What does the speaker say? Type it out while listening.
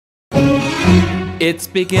It's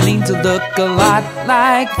beginning to look a lot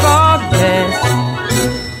like Vlogmas.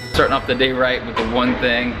 Starting off the day right with the one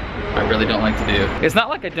thing I really don't like to do. It's not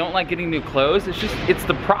like I don't like getting new clothes, it's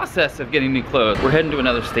the process of getting new clothes. We're heading to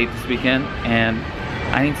another state this weekend and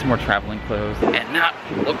I need some more traveling clothes and not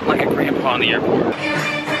look like a grandpa in the airport.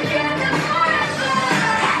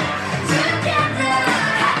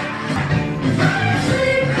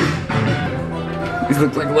 These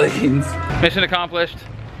look like leggings. Mission accomplished.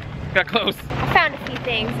 Got close. I found a few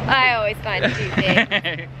things. I always find a few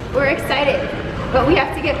things. We're excited, but we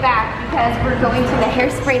have to get back because we're going to the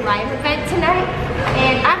Hairspray live event tonight.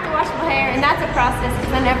 And I have to wash my hair, and that's a process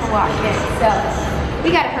because I never wash it. So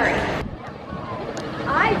we gotta hurry.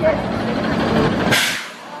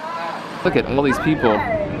 Look at all these people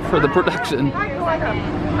for the production.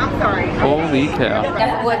 I'm sorry. Holy cow.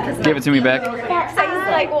 Give it to me back. So I used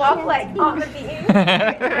to like walk like on the beam. I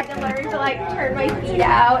had to learn to like turn my feet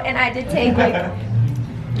out, and I had to take like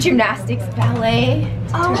gymnastics, ballet.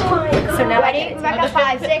 Oh my god. So now ready? Rebecca,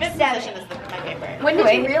 5, 6, 7. When did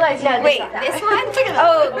you realize? No, wait, this one?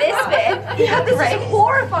 Oh, this bit. Yeah, this is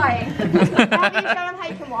horrifying. Have you shown them how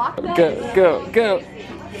you can walk? Go.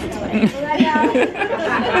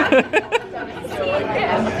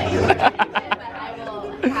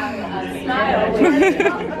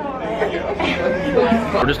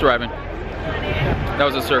 We're just arriving. That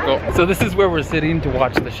was a circle. So this is where we're sitting to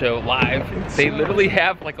watch the show live. They literally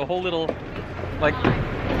have like a whole little like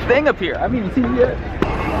thing up here. I haven't even seen it yet.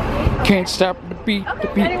 Can't stop the beat.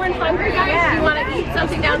 Okay. Anyone hungry, guys? Yeah. You want to eat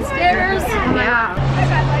something downstairs? Yeah.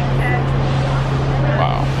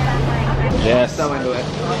 Wow. Yes. So into it.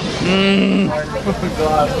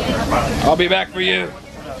 I'll be back for you.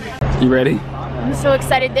 You ready? I'm so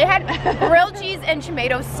excited. They had grilled cheese and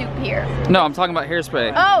tomato soup here. No, I'm talking about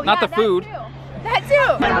Hairspray. Oh, not the food. That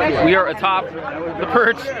too. We are atop the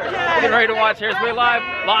perch, getting ready to watch Hairspray live.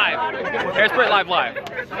 Hairspray live.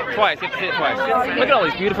 Twice, you have to see it twice. Look at all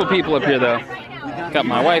these beautiful people up here though. Got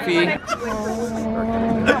my wifey.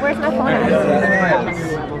 Where's my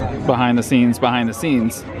phone? Behind the scenes.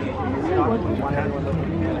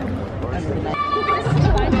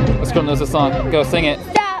 Let's go knows the song. Go sing it.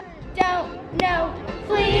 Stop, don't, no,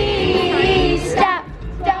 please. Stop,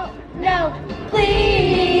 don't, no,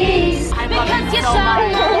 please. Because you're so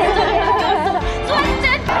twisted.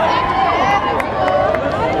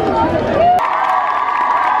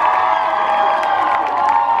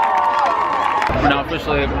 We're now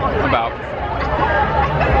officially about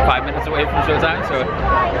 5 minutes away from showtime, so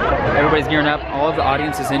everybody's gearing up. All of the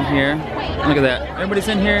audience is in here. Look at that. Everybody's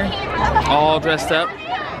in here, all dressed up.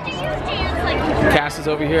 Cass is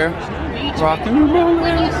over here, rocking and rolling.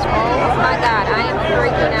 Oh my god, I am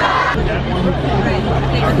freaking out.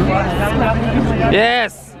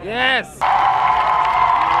 Yes.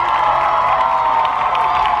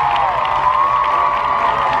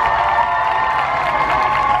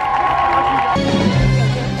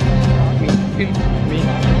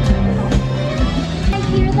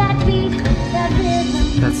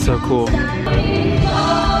 That's so cool.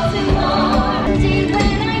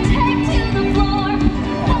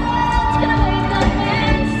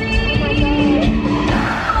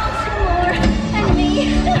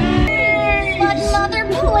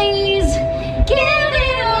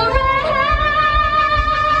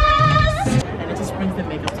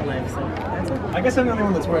 I guess I'm the only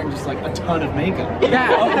one that's wearing just like a ton of makeup. Yeah.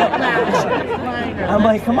 I'm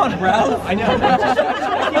like, come on, Ralph. I know. I'm just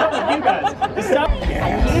keep up with you guys. Stop.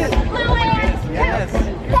 Yes.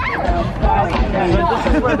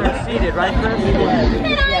 This is where they're seated, right, Chris?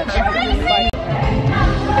 Yes.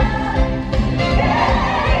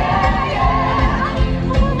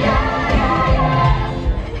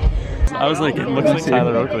 I was like, it looks like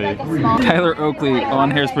Tyler Oakley. Tyler Oakley on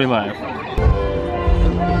Hairspray Live.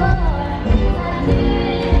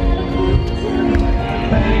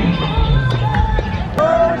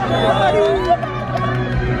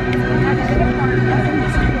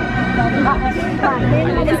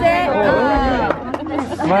 Is it?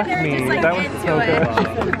 Fuck me, that was so good.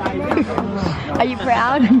 Are you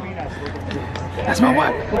proud? That's my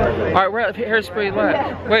wife. Alright, we're at Hairspray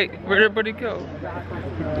Live. Wait, where'd everybody go?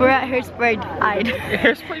 We're at Hairspray died.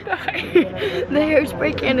 Hairspray died. The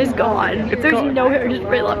hairspray can is gone. There's no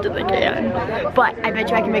hairspray left in the can. But I bet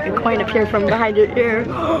you I can make a coin appear from behind your ear.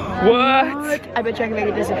 What? I bet you I can make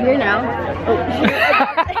it disappear now. Oh,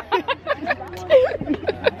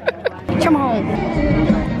 come on.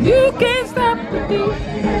 You can't stop the beat.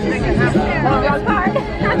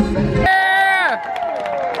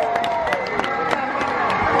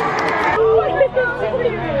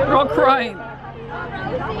 We're all crying.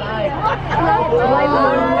 Oh, they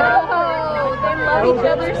love love each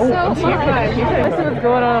other so much. What's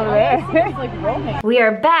going on over there? We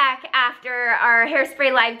are back after our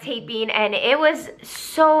Hairspray live taping, and it was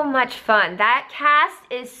so much fun. That cast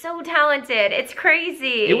is so talented. It's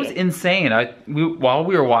crazy. It was insane. While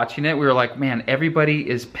we were watching it, we were like, man, everybody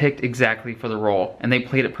is picked exactly for the role, and they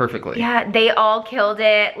played it perfectly. Yeah, they all killed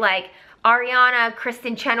it. Like Ariana,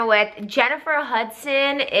 Kristen Chenoweth, Jennifer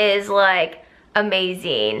Hudson is like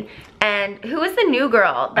amazing. And who was the new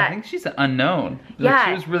girl? I think she's an unknown. Yeah.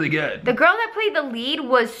 She was really good. The girl that played the lead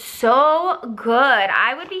was so good.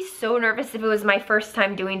 I would be so nervous if it was my first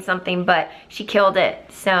time doing something, but she killed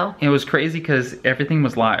it, so. It was crazy because everything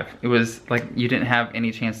was live. It was like you didn't have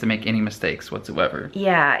any chance to make any mistakes whatsoever.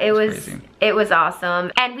 Yeah, it was crazy. It was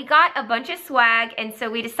awesome. And we got a bunch of swag, and so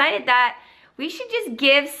we decided that we should just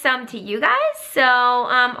give some to you guys. So,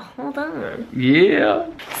 hold on. Yeah.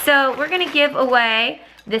 So we're gonna give away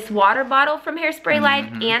this water bottle from Hairspray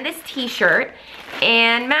Live and this t-shirt.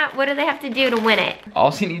 And Matt, what do they have to do to win it?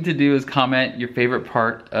 All you need to do is comment your favorite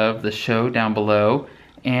part of the show down below,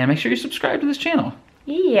 and make sure you subscribe to this channel.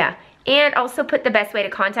 Yeah, and also put the best way to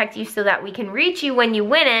contact you so that we can reach you when you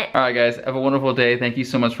win it. All right guys, have a wonderful day. Thank you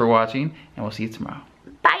so much for watching, and we'll see you tomorrow.